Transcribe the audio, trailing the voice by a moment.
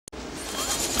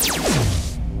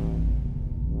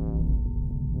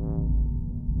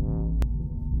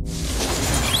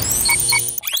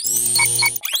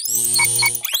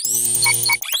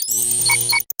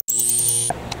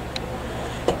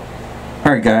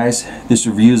Alright guys, this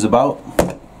review is about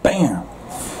BAM!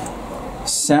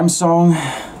 Samsung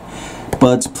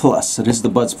Buds Plus. So this is the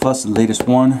Buds Plus, the latest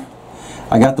one.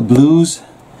 I got the blues.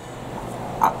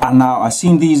 Now I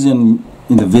seen these in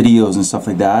the videos and stuff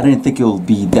like that. I didn't think it would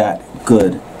be that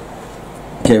good.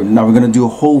 Okay, now we're gonna do a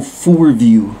whole full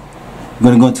review. We're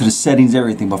gonna go into the settings,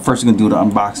 everything, but first we're gonna do the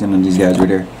unboxing on these guys right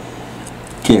there.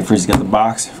 Okay, first you got the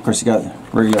box. Of course you got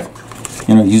regular,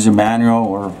 user manual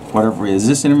or whatever it is.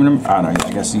 This in, I don't know,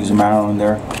 I guess user manual in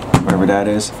there, whatever that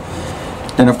is.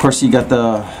 Then of course you got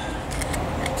the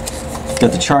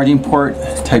charging port,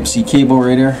 Type-C cable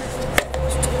right there.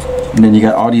 And then you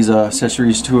got all these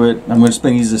accessories to it. I'm going to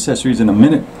explain these accessories in a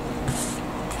minute.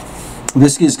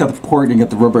 This has got the port and got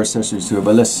the rubber accessories to it,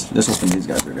 but let's open these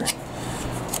guys right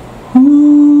there.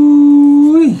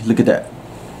 Ooh, look at that.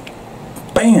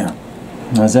 Bam!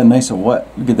 Now is that nice or what?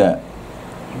 Look at that.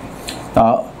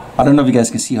 I don't know if you guys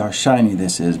can see how shiny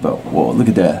this is, but whoa, look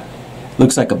at that.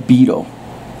 Looks like a beetle.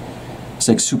 It's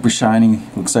like super shiny,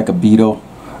 looks like a beetle.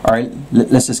 Alright,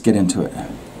 let's just get into it.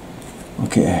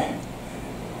 Okay.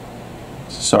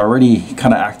 So I already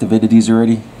kind of activated these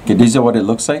already. Okay, these are what it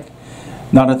looks like.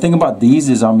 Now the thing about these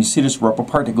is you see this rubber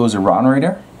part that goes around right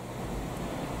there?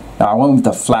 Now I went with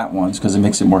the flat ones because it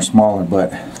makes it more smaller,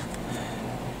 but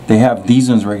they have these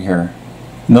ones right here.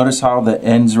 Notice how the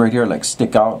ends right here like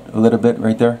stick out a little bit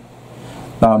right there.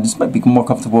 Now this might be more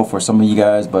comfortable for some of you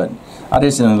guys, but I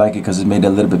just didn't like it because it made it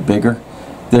a little bit bigger.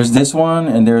 There's this one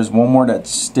and there's one more that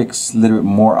sticks a little bit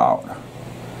more out.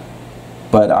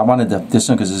 But I wanted this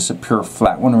one because it's a pure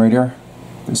flat one right here.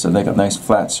 It's like a nice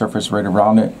flat surface right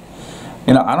around it.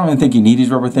 I don't even think you need these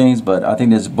rubber things, but I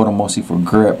think this is mostly for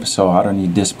grip, so I don't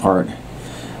need this part.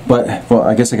 But, well,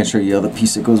 I guess I can show you the other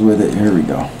piece that goes with it. Here we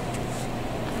go.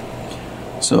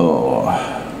 So,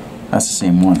 that's the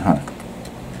same one, huh?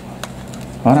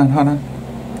 Hold on.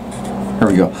 Here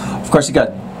we go. Of course, you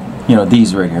got,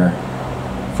 these right here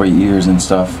for your ears and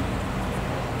stuff.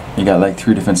 You got like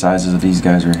 3 different sizes of these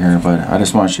guys right here, but I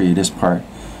just want to show you this part.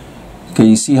 Okay,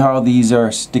 you see how these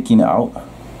are sticking out?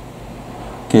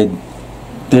 Okay,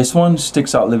 this one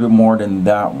sticks out a little bit more than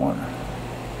that one.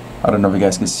 I don't know if you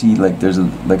guys can see, like there's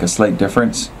a slight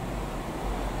difference.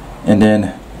 And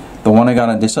then the one I got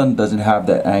on this one doesn't have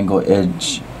that angle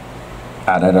edge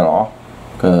at all,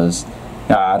 because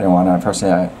I didn't want to.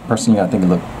 Personally, I think it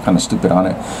looked kind of stupid on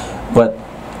it. But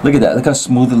look at that. Look how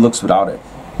smooth it looks without it.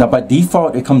 Now by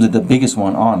default, it comes with the biggest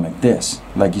one on like this.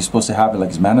 Like you're supposed to have it like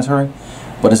it's mandatory,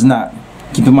 but it's not.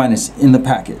 Keep in mind it's in the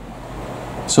packet.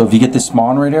 So if you get this small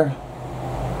one right there,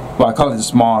 well, I call it the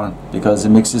small one because it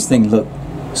makes this thing look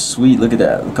sweet. Look at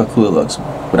that. Look how cool it looks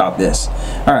without this.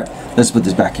 All right, let's put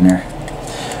this back in there.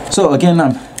 So again,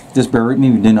 just bear with me.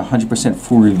 We did a 100%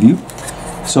 full review.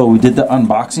 So we did the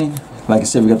unboxing. Like I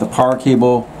said, we got the power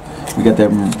cable. We got the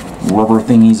rubber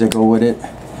thingies that go with it.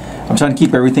 I'm trying to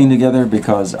keep everything together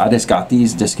because I just got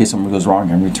these just in case something goes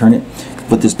wrong and return it.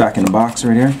 Put this back in the box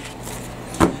right here.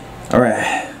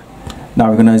 Alright, now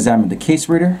we're going to examine the case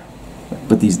right here.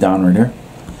 Put these down right here.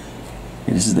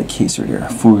 Okay, this is the case right here.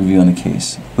 Full review on the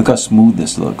case. Look how smooth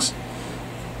this looks.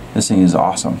 This thing is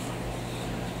awesome.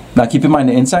 Now keep in mind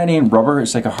the inside ain't rubber.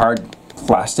 It's like a hard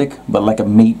plastic, but like a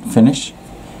matte finish.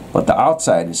 But the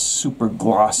outside is super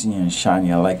glossy and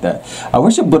shiny. I like that. I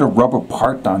wish I put a rubber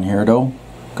part down here though,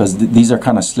 because these are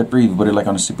kind of slippery. If you put it like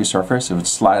on a slippery surface, it would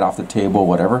slide off the table,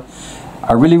 whatever.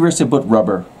 I really wish they put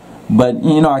rubber, but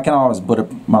I can always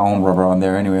put my own rubber on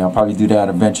there anyway. I'll probably do that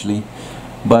eventually.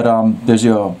 But there's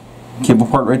your cable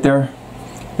port right there.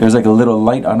 There's like a little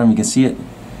light. I don't know if you can see it.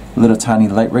 A little tiny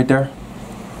light right there.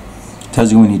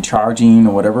 Tells you when you're charging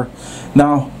or whatever.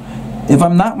 Now, if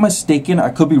I'm not mistaken, I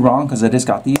could be wrong because I just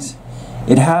got these.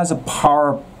 It has a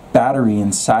power battery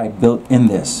inside built in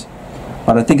this.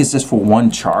 But I think it's just for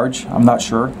one charge. I'm not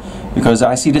sure because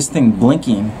I see this thing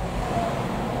blinking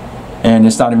and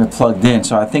it's not even plugged in.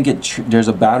 So I think there's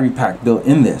a battery pack built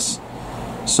in this.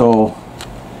 So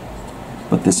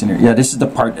put this in here. Yeah, this is the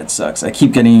part that sucks. I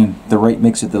keep getting the right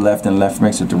mixed with the left and left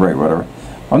mixed with the right, whatever.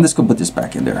 I'm just gonna put this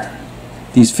back in there.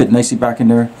 These fit nicely back in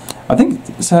there. I think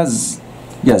this has,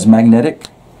 yeah, it's magnetic,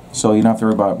 so you don't have to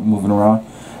worry about moving around.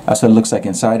 That's what it looks like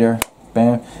inside there.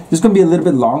 Bam. This is going to be a little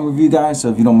bit long review, guys, so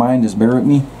if you don't mind, just bear with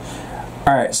me.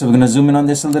 Alright, so we're going to zoom in on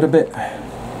this a little bit.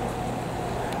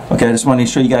 Okay, I just want to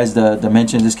show you guys the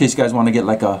dimensions, just in case you guys want to get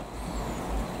like a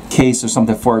case or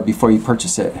something for it before you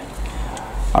purchase it.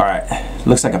 Alright,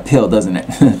 looks like a pill, doesn't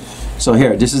it? So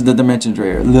here, this is the dimensions right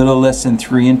here. A little less than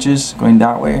 3 inches going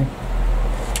that way.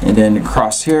 And then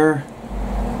across here,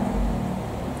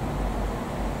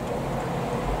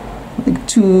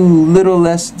 like little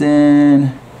less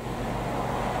than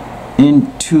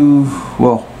into,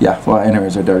 well, yeah, well,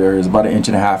 anyways, there is about 1.5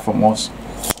 inches almost.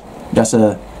 That's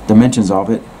the dimensions of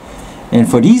it. And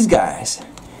for these guys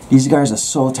are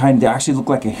so tiny. They actually look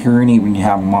like a hearing aid when you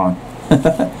have them on.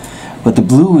 But the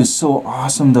blue is so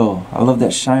awesome though. I love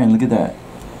that shine. Look at that.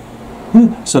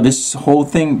 So this whole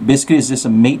thing basically is just a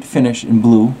matte finish in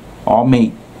blue, all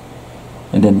matte.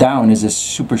 And then down is this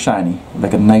super shiny,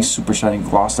 like a nice super shiny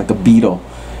gloss, like a beetle.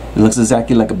 It looks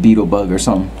exactly like a beetle bug or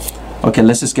something. Okay,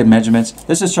 let's just get measurements.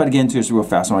 Let's just try to get into this real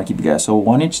fast. I want to keep you guys. So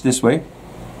 1 inch this way.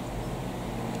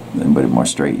 Then put it more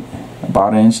straight.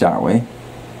 About 1 inch that way.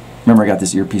 Remember, I got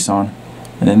this earpiece on.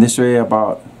 And then this way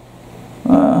about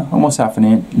almost 1/2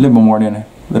 inch, a little more than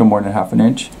 1/2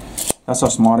 inch. That's how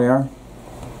small they are.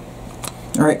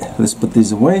 All right, let's put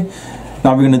these away.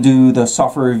 Now we're gonna do the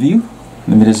software review.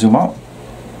 Let me just zoom out.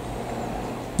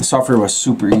 The software was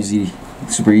super easy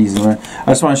to learn.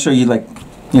 I just want to show you, like,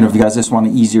 you know, if you guys just want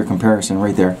an easier comparison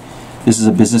right there. This is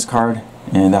a business card,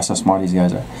 and that's how smart these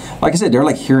guys are. Like I said, they're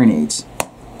like hearing aids.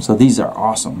 So these are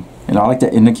awesome. And I like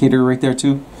that indicator right there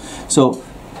too. So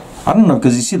I don't know,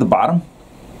 because you see the bottom.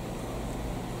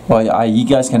 Well, you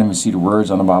guys can't even see the words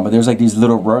on the bottom, but there's like these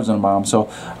little words on the bottom. So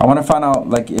I want to find out,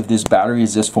 like, if this battery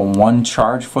is just for one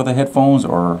charge for the headphones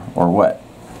or what.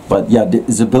 But yeah,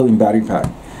 it's a built-in battery pack.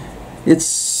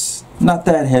 It's not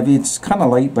that heavy. It's kind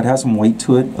of light, but has some weight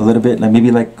to it a little bit. Like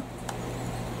maybe like,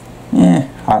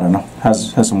 I don't know.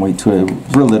 Has some weight to it.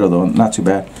 Real little though, not too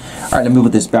bad. All right, let me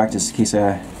put this back just in case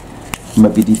it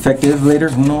might be defective later.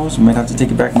 Who knows? Might have to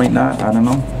take it back. Might not. I don't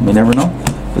know. May never know.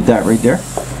 Put that right there.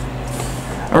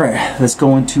 All right, let's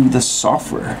go into the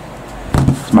software.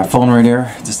 It's my phone right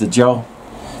there. Just a gel.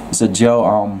 It's a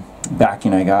gel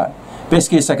backing I got.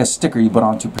 Basically, it's like a sticker you put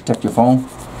on to protect your phone.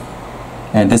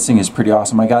 And this thing is pretty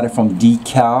awesome. I got it from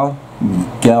decalgal.com.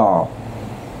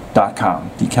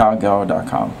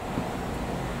 Decalgal.com.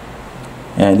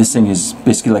 And this thing is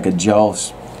basically like a gel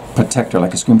protector,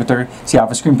 like a screen protector. See, I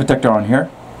have a screen protector on here,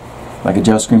 like a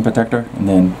gel screen protector. And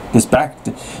then this back,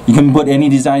 you can put any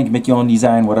design, you can make your own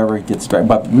design, whatever it gets back.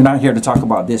 But we're not here to talk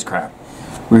about this crap.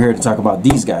 We're here to talk about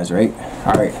these guys, right?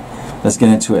 All right, let's get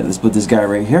into it. Let's put this guy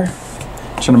right here.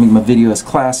 Trying to make my video as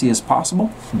classy as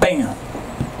possible. Bam!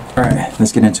 All right,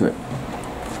 let's get into it.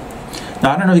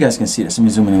 Now, I don't know if you guys can see this. Let me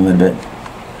zoom in a little bit.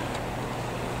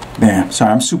 Bam!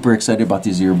 Sorry, I'm super excited about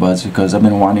these earbuds because I've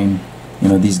been wanting, you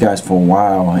know, these guys for a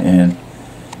while, and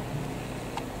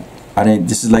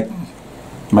this is like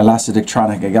my last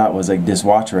electronic I got was like this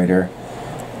watch right here.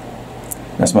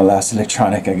 That's my last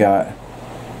electronic I got,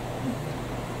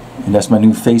 and that's my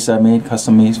new face I made,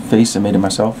 custom made face. I made it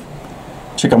myself.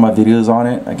 Check out my videos on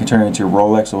it. I can turn it into a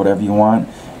Rolex or whatever you want.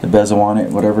 The bezel on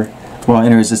it, whatever. Well,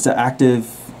 anyways, it's the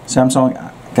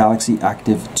Samsung Galaxy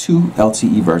Active 2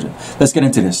 LTE version. Let's get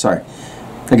into this. Sorry.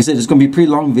 Like I said, it's going to be a pretty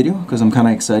long video because I'm kind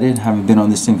of excited. Haven't been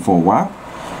on this thing for a while.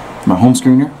 My home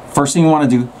screen here. First thing you want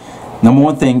to do, number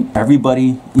one thing,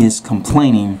 everybody is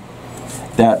complaining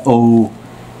that, oh,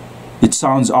 it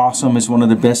sounds awesome. It's one of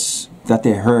the best that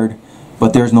they heard,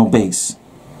 but there's no bass.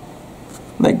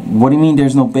 Like, what do you mean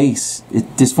there's no bass?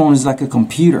 This phone is like a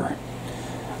computer.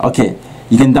 Okay,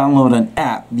 you can download an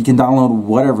app. You can download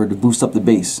whatever to boost up the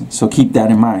bass. So keep that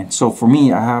in mind. So for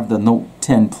me, I have the Note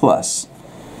 10 Plus.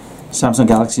 Samsung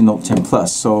Galaxy Note 10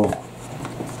 Plus. So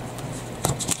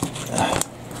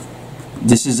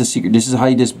this is the secret. This is how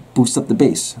you just boost up the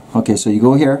bass. Okay, so you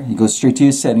go here. You go straight to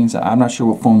your settings. I'm not sure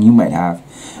what phone you might have,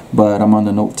 but I'm on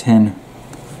the Note 10.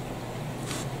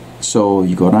 So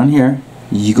you go down here.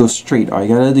 You go straight. All you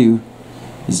gotta do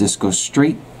is just go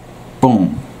straight.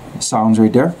 Boom. Sounds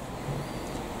right there.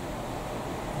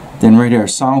 Then right there,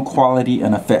 sound quality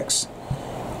and effects.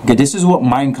 Okay, this is what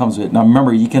mine comes with. Now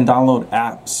remember, you can download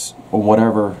apps or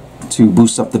whatever to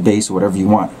boost up the bass or whatever you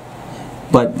want.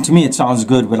 But to me, it sounds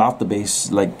good without the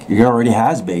bass. Like, it already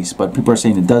has bass, but people are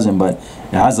saying it doesn't. But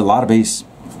it has a lot of bass.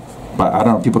 But I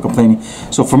don't know, people complaining.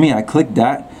 So for me, I click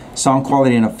that, sound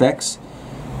quality and effects.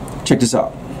 Check this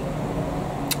out.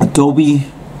 Dolby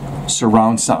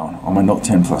surround sound on my Note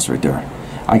 10 Plus right there.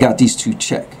 I got these two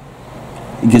checked.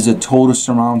 It gives a total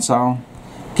surround sound.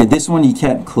 Okay, this one you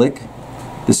can't click.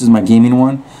 This is my gaming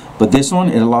one. But this one,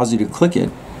 it allows you to click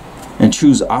it and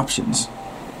choose options.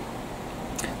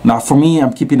 Now for me,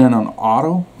 I'm keeping it on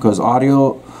auto because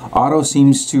auto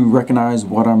seems to recognize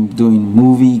what I'm doing: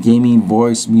 movie, gaming,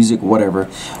 voice, music, whatever.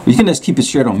 You can just keep it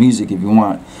straight on music if you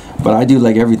want. But I do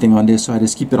like everything on this, so I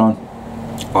just keep it on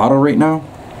auto right now.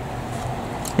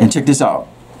 And check this out.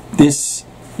 This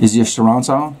is your surround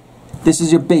sound. This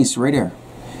is your bass right here.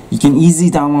 You can easily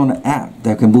download an app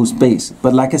that can boost bass.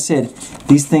 But like I said,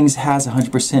 these things has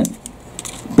 100%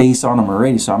 bass on them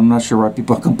already, so I'm not sure why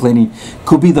people are complaining.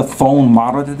 Could be the phone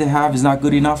model that they have is not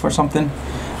good enough or something.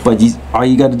 But all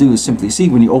you got to do is simply see,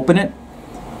 when you open it,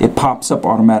 it pops up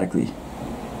automatically.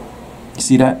 You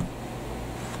see that?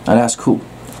 Now that's cool.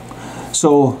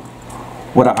 So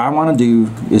what I want to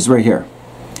do is right here.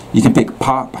 You can pick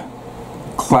pop,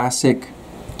 classic,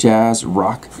 jazz,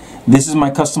 rock. This is my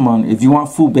custom one. If you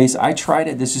want full bass, I tried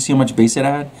it just to see how much bass it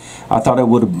had. I thought I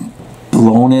would have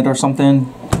blown it or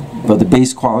something, but the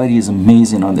bass quality is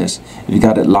amazing on this if you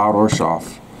got it loud or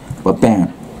soft. But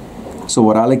bam. So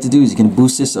what I like to do is you can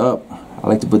boost this up. I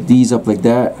like to put these up like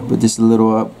that, put this a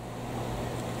little up.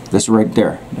 That's right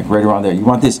there, like right around there. You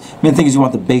want this, main thing is you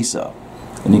want the bass up,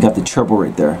 and you got the treble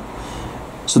right there.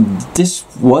 So this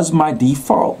was my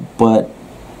default, but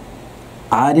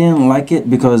I didn't like it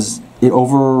because it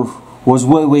was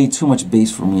way too much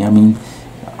bass for me. I mean,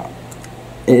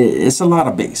 it's a lot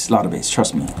of bass,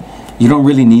 trust me. You don't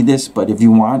really need this, but if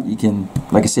you want, you can,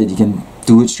 like I said, you can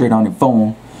do it straight on your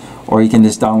phone, or you can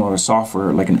just download a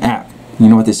software like an app. You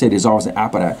know what they say, there's always an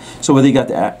app of that. So whether you got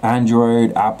the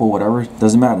Android, Apple, whatever,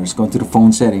 doesn't matter. It's going through the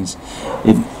phone settings.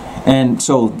 And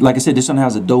so, like I said, this one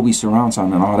has Dolby surround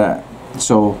sound and all that.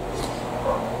 So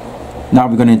now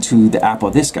we're going into the app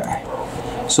of this guy.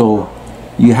 So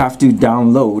you have to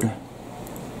download,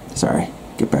 sorry,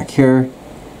 get back here.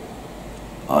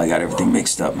 Oh, I got everything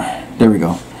mixed up. There we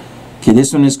go. Okay,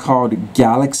 this one is called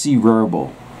Galaxy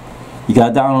Wearable. You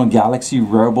got to download Galaxy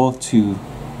Wearable to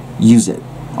use it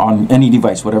on any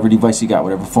device, whatever device you got,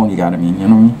 whatever phone you got, I mean, you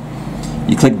know what I mean?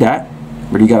 You click that,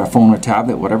 whether you got a phone or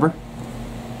tablet, whatever.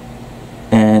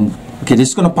 And, okay, this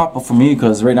is going to pop up for me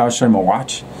because right now I'm showing my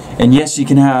watch. And yes, you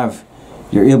can have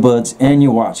your earbuds and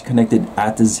your watch connected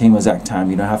at the same exact time.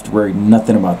 You don't have to worry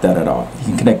nothing about that at all. You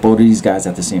can connect both of these guys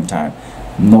at the same time.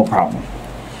 No problem.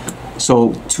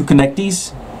 So, to connect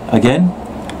these, again,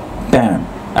 bam,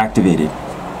 activated.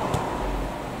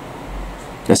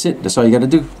 That's it. That's all you got to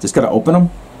do. Just got to open them.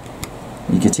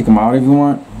 You can take them out if you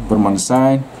want. Put them on the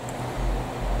side.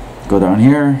 Go down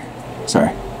here.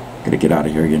 Sorry. Gotta get out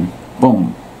of here again.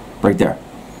 Boom. Right there.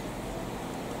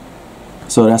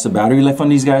 So that's the battery life on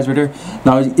these guys right there.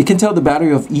 Now, it can tell the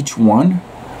battery of each one.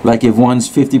 Like if one's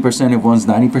 50%, if one's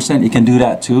 90%, it can do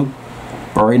that too.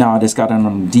 But right now, I just got it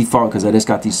on default because I just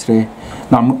got these three.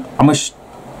 Now, I'm going to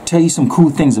tell you some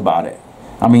cool things about it.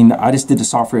 I mean, I just did the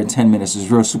software in 10 minutes. It's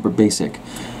real super basic.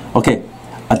 Okay,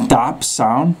 Adopt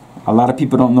Sound. A lot of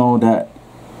people don't know that.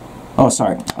 Oh,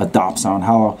 sorry, Adopt Sound.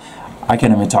 How I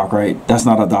can't even talk right. That's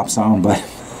not Adopt Sound, but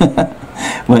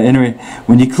but anyway,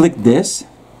 when you click this,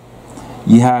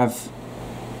 you have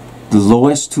the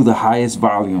lowest to the highest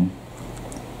volume.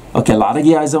 Okay, a lot of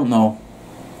you guys don't know.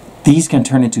 These can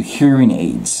turn into hearing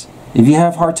aids. If you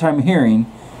have a hard time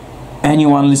hearing and you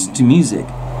want to listen to music,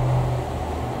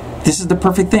 this is the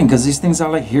perfect thing because these things are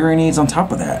like hearing aids on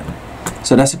top of that.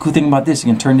 So that's the cool thing about this.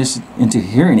 You can turn this into a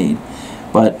hearing aid.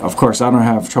 But of course I don't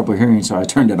have trouble hearing, so I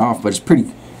turned it off, but it's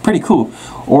pretty cool.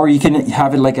 Or you can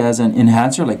have it like as an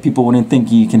enhancer, like people wouldn't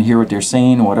think you can hear what they're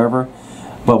saying or whatever.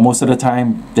 But most of the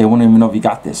time they won't even know if you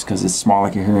got this because it's small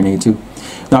like a hearing aid too.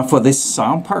 Now for this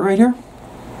sound part right here,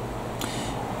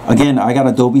 again, I got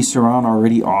a Dolby Surround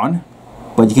already on,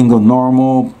 but you can go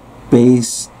normal,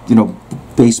 bass, you know,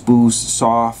 bass boost,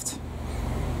 soft,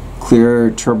 clear,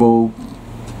 turbo.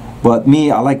 But me,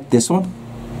 I like this one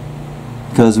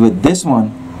because with this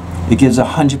one, it gives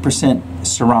 100%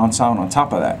 surround sound on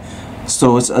top of that.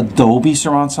 So it's a Dolby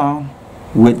surround sound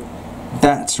with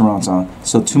that surround sound.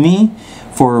 So to me,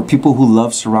 for people who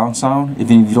love surround sound,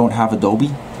 even if you don't have a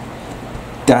Dolby,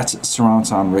 that's surround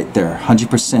sound right there.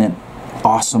 100%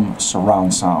 awesome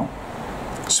surround sound.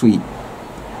 Sweet.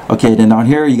 Okay, then down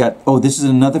here you got, oh, this is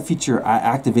another feature. I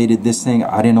activated this thing.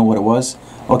 I didn't know what it was.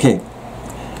 Okay.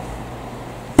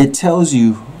 It tells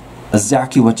you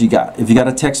exactly what you got. If you got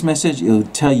a text message, it'll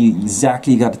tell you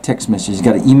exactly you got a text message. You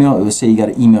got an email, it will say you got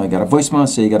an email. You got a voicemail,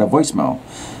 say you got a voicemail.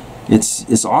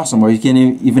 It's awesome. Or you can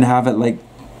even have it like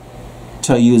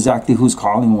tell you exactly who's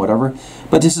calling or whatever.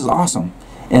 But this is awesome.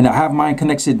 And I have mine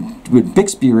connected with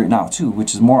Bixby right now too,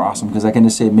 which is more awesome because I can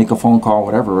just say make a phone call,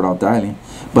 whatever, without dialing.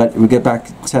 But we'll get back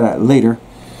to that later.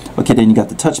 Okay, then you got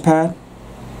the touchpad.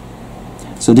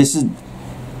 So this is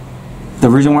the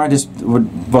reason why this,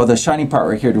 well, the shiny part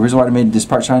right here, the reason why I made this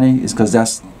part shiny is because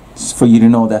that's for you to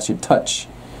know that's your touch.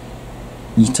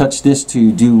 You touch this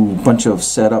to do a bunch of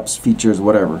setups, features,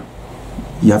 whatever.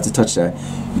 You have to touch that.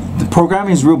 The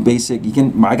programming is real basic. You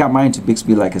can, I got mine to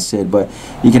Bixby like I said, but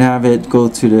you can have it go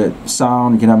to the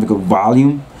sound, you can have it go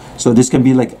volume. So this can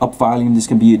be like up volume, this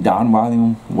can be down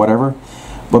volume, whatever.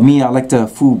 But me, I like to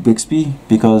fool Bixby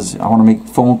because I want to make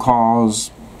phone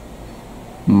calls,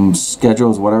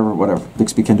 schedules, whatever.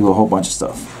 Bixby can do a whole bunch of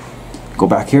stuff. Go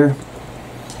back here.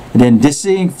 And then this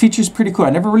thing features pretty cool. I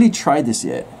never really tried this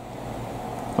yet.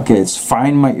 Okay, it's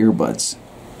find my earbuds.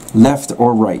 Left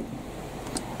or right.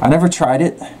 I never tried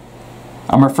it.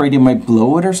 I'm afraid it might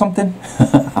blow it or something.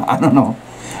 I don't know.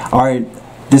 Alright,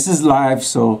 this is live,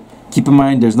 so keep in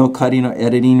mind there's no cutting or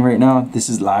editing right now. This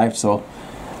is live, so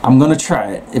I'm gonna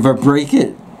try it. If I break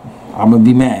it, I'm gonna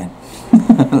be mad.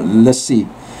 Let's see.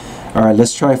 Alright,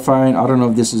 let's try find. I don't know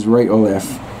if this is right or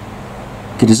left.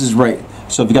 Okay, this is right.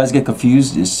 So if you guys get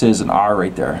confused, it says an R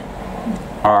right there.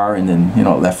 R and then, you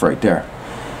know, left right there.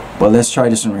 But let's try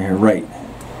this one right here. Right.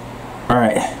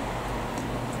 Alright.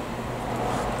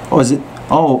 Oh, is it?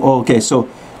 Oh, okay. So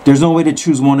there's no way to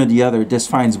choose one or the other. It just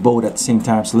finds both at the same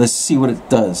time. So let's see what it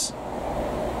does.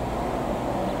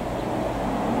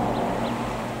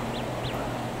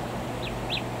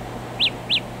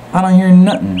 I don't hear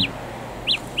nothing.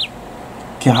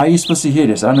 Okay, how are you supposed to hear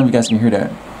this? I don't know if you guys can hear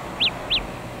that.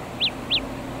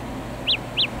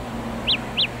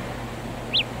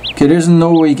 Okay, there's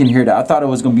no way you can hear that. I thought it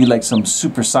was going to be like some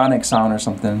supersonic sound or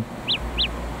something.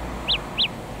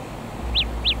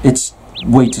 It's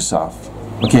way too soft.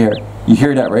 Okay, here. You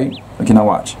hear that, right? Okay, now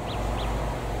watch.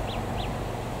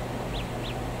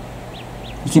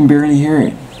 You can barely hear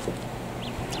it.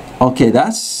 Okay,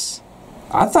 that's...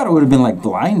 I thought it would have been like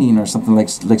blinding or something, like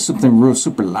something real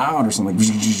super loud or something.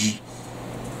 Like,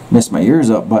 messed my ears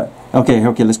up, but... Okay,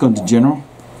 let's go to general.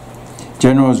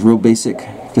 General is real basic.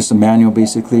 Just a manual,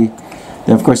 basically.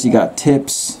 Then, of course, you got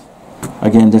tips.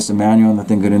 Again, just a manual,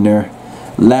 nothing good in there.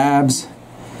 Labs.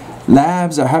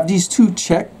 I have these two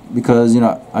checked because, you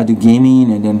know, I do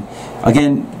gaming. And then,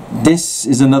 again, this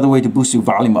is another way to boost your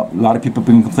volume up. A lot of people have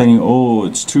been complaining, oh,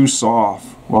 it's too soft.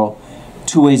 Well,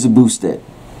 two ways to boost it.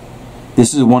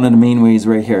 This is one of the main ways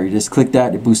right here. You just click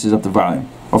that, it boosts up the volume.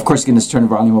 Of course, you can just turn the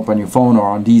volume up on your phone or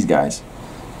on these guys.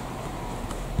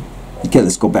 Okay,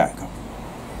 let's go back.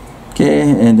 Okay,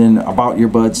 and then about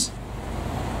earbuds.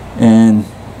 And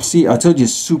see, I told you,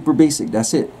 super basic.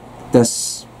 That's it.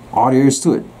 That's all there is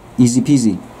to it. Easy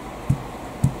peasy.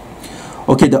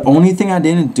 Okay, the only thing I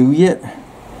didn't do yet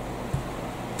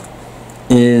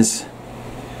is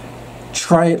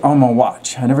try it on my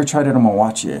watch. I never tried it on my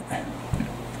watch yet.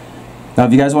 Now,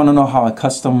 if you guys want to know how I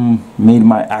custom made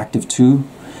my Active 2,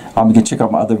 you can check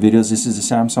out my other videos. This is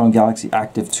the Samsung Galaxy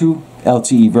Active 2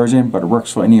 LTE version, but it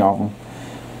works for any of them.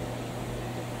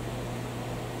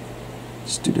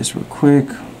 Let's do this real quick.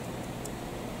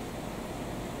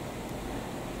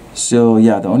 So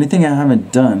yeah, the only thing I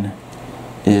haven't done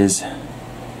is,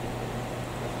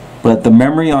 but the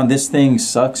memory on this thing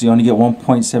sucks. You only get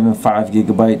 1.75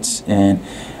 gigabytes, and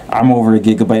I'm over a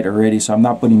gigabyte already, so I'm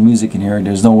not putting music in here.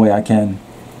 There's no way I can.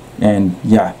 And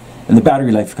yeah, and the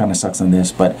battery life kind of sucks on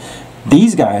this. But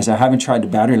these guys, I haven't tried the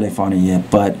battery life on it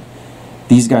yet, but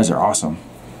these guys are awesome.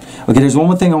 Okay, there's one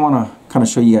more thing I want to kind of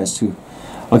show you guys too.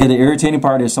 Okay, the irritating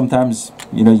part is sometimes,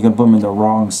 you know, you can put them in the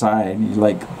wrong side. You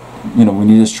like, you know, when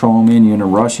you just throw them in, you're in a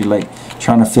rush, you're like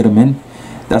trying to fit them in.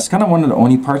 That's kind of one of the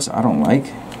only parts I don't like,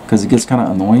 because it gets kind of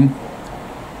annoying.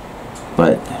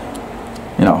 But,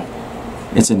 you know,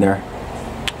 it's in there.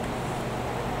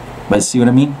 But see what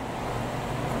I mean?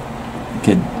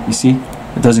 Okay, you see?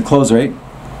 It doesn't close, right?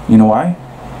 You know why?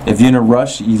 If you're in a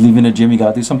rush, you leave in the gym, you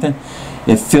gotta do something,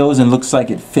 it feels and looks like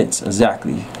it fits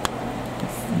exactly.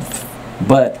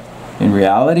 But in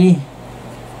reality,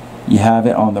 you have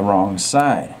it on the wrong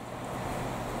side.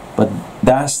 But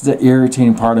that's the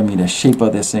irritating part of me. The shape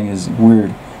of this thing is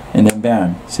weird. And then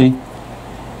bam, see?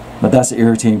 But that's the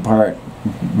irritating part.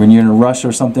 When you're in a rush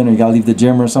or something, or you gotta leave the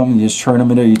gym or something, you just turn them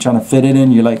in there, you're trying to fit it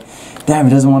in, you're like, damn, it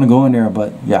doesn't want to go in there.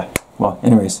 But yeah, well,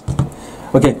 anyways.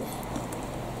 Okay,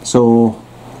 so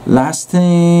last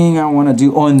thing I want to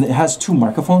do, oh, and it has two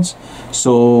microphones.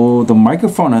 So the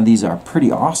microphone on these are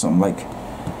pretty awesome. Like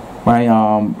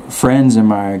my friends and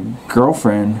my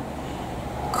girlfriend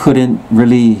couldn't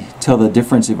really tell the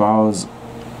difference if I was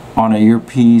on an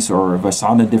earpiece or if I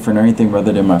sounded different or anything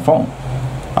rather than my phone.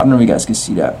 I don't know if you guys can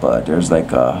see that, but there's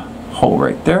like a hole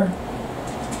right there.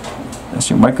 That's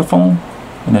your microphone,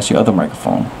 and that's your other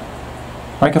microphone.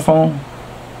 Microphone,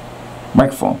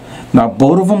 microphone. Now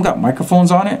both of them got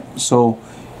microphones on it, so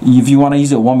if you want to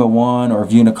use it one by one, or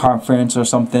if you're in a conference or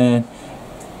something,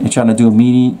 you're trying to do a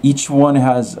meeting, each one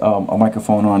has a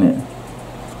microphone on it.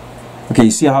 Okay,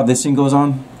 you see how this thing goes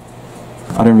on?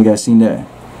 I don't know if you guys seen that.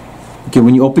 Okay,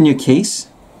 when you open your case,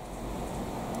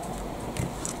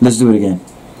 let's do it again.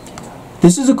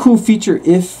 This is a cool feature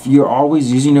if you're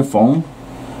always using your phone,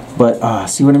 but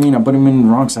see what I mean? I put them in the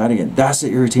wrong side again. That's the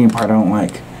irritating part I don't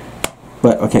like.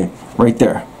 But okay, right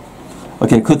there.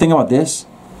 Okay, cool thing about this,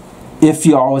 if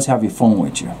you always have your phone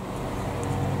with you.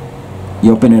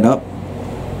 You open it up,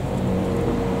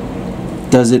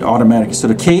 does it automatically. So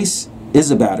the case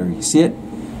is a battery. See it?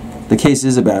 The case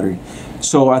is a battery.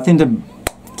 So I think the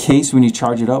case, when you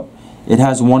charge it up, it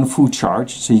has one full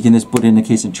charge, so you can just put it in the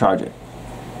case and charge it.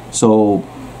 So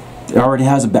it already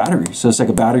has a battery, so it's like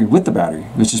a battery with the battery,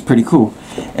 which is pretty cool.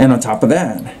 And on top of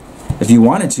that, if you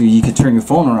wanted to, you could turn your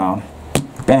phone around,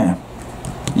 bam,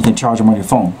 you can charge them on your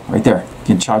phone right there. You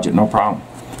can charge it, no problem.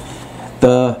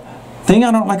 The thing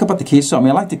I don't like about the case, so I mean,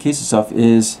 I like the case itself,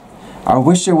 is I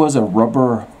wish there was a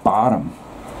rubber bottom.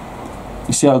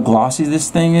 You see how glossy this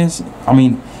thing is? I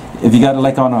mean, if you got it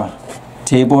like on a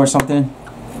table or something,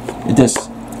 it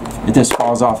just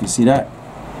falls off. You see that?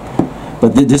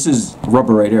 But this is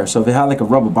rubber right here. So if it had like a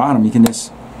rubber bottom, you can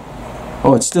just,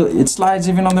 oh, it slides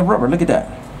even on the rubber. Look at that.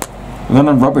 Even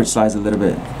on rubber, it slides a little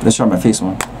bit. Let's try my face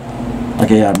one.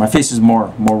 Okay, yeah, my face is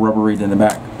more rubbery than the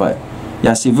back. But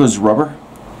yeah, see, if it was rubber,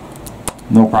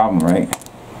 no problem, right?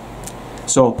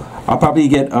 So I'll probably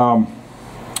get a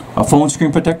phone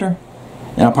screen protector,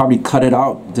 and I'll probably cut it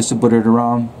out just to put it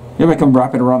around. Maybe I can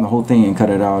wrap it around the whole thing and cut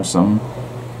it out or something.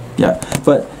 Yeah,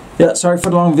 but yeah, sorry for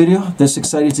the long video. Just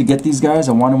excited to get these guys.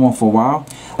 I wanted one for a while.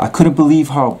 I couldn't believe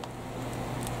how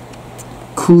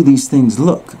cool these things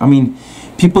look. I mean,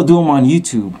 people do them on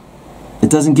YouTube. It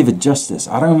doesn't give it justice.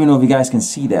 I don't even know if you guys can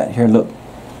see that. Here, look.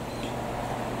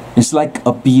 It's like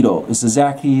a beetle. It's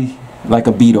exactly like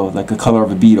a beetle, like the color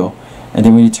of a beetle. And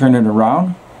then when you turn it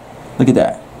around, look at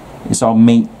that. It's all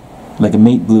mate, like a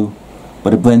mate blue,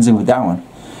 but it blends in with that one.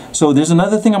 So there's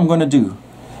another thing I'm going to do.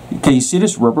 Okay, you see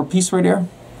this rubber piece right there?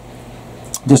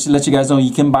 Just to let you guys know,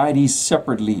 you can buy these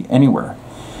separately anywhere.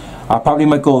 I probably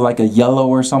might go like a yellow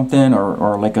or something,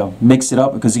 or like a mix it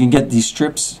up, because you can get these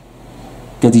strips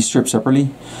separately.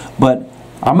 But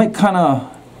I might kind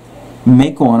of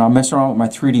make one. I'll mess around with my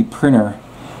 3D printer.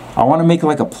 I want to make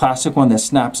like a plastic one that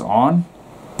snaps on,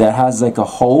 that has like a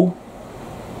hole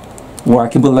where I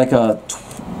can put like a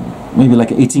maybe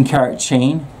like an 18 karat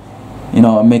chain, you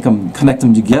know, and make them, connect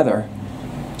them together,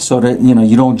 so that, you know,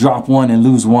 you don't drop one and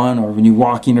lose one, or when you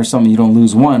walk in or something you don't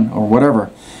lose one or whatever.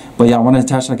 But yeah, I want to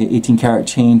attach like an 18 karat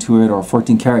chain to it, or a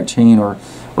 14 karat chain, or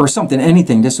something,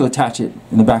 anything, just to attach it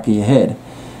in the back of your head.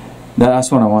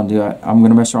 That's what I want to do. I'm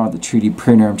going to mess around with the 3D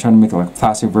printer. I'm trying to make like a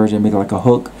plastic version, make it like a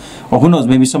hook, or who knows,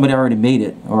 maybe somebody already made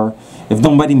it. Or if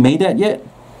nobody made that yet,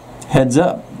 heads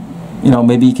up, you know,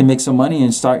 maybe you can make some money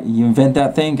and you invent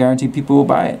that thing, guarantee people will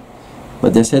buy it.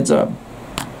 But this heads up.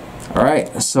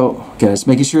 Alright, so okay, let's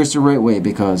make sure it's the right way,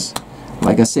 because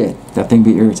like I said, that thing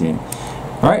be irritating.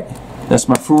 Alright, that's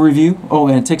my full review. Oh,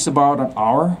 and it takes about an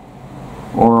hour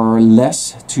or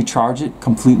less to charge it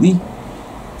completely.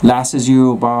 Lasts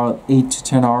you about 8 to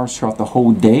 10 hours throughout the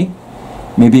whole day,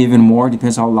 maybe even more,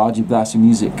 depends how loud you blast your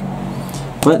music.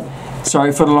 But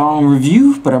sorry for the long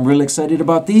review, but I'm really excited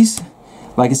about these.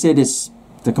 Like I said, it's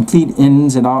the complete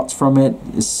ins and outs from it.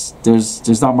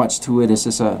 There's not much to it. It's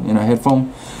just a, you know,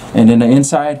 headphone, and then the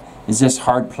inside is just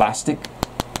hard plastic.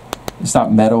 It's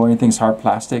not metal or anything. It's hard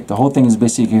plastic. The whole thing is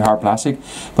basically hard plastic.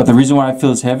 But the reason why it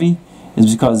feels heavy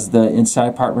is because the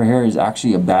inside part right here is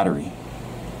actually a battery.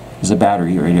 There's a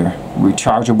battery right here,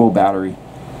 rechargeable battery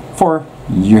for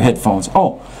your headphones.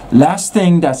 Oh, last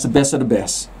thing, that's the best of the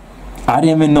best. I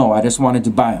didn't even know. I just wanted to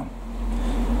buy them.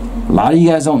 A lot of you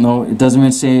guys don't know. It doesn't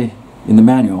even say in the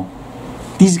manual.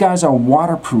 These guys are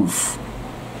waterproof.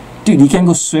 Dude, you can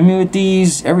go swimming with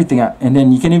these, everything. And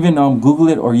then you can even Google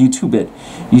it or YouTube it.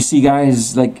 You see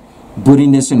guys like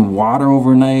putting this in water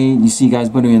overnight. You see guys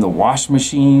putting it in the wash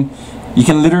machine. You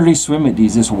can literally swim with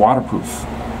these. It's waterproof.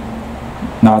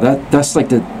 Now that's like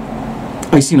the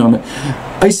icing on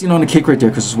the cake right there,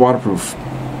 because it's waterproof.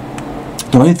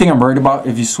 The only thing I'm worried about,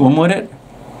 if you swim with it,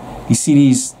 you see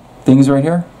these things right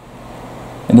here,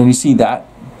 and then you see that.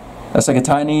 That's like a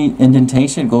tiny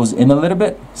indentation. It goes in a little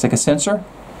bit. It's like a sensor.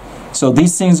 So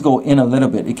these things go in a little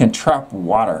bit. It can trap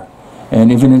water,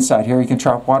 and even inside here, you can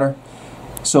trap water.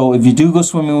 So if you do go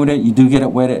swimming with it, you do get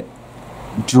it wet,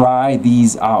 dry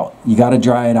these out. You got to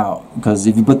dry it out, because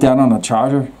if you put that on a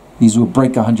charger, these will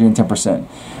break 110%.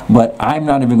 But I'm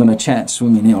not even going to chance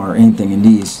swimming in or anything in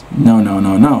these. No, no,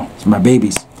 no, no. It's my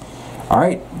babies.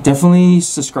 Alright, definitely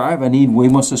subscribe. I need way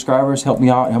more subscribers. Help me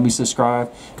out. Help me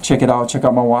subscribe. Check it out. Check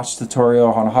out my watch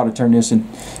tutorial on how to turn this and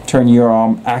turn your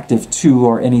Active 2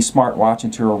 or any smartwatch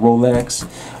into a Rolex.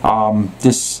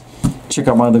 Just check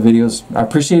out my other videos. I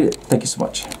appreciate it. Thank you so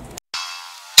much.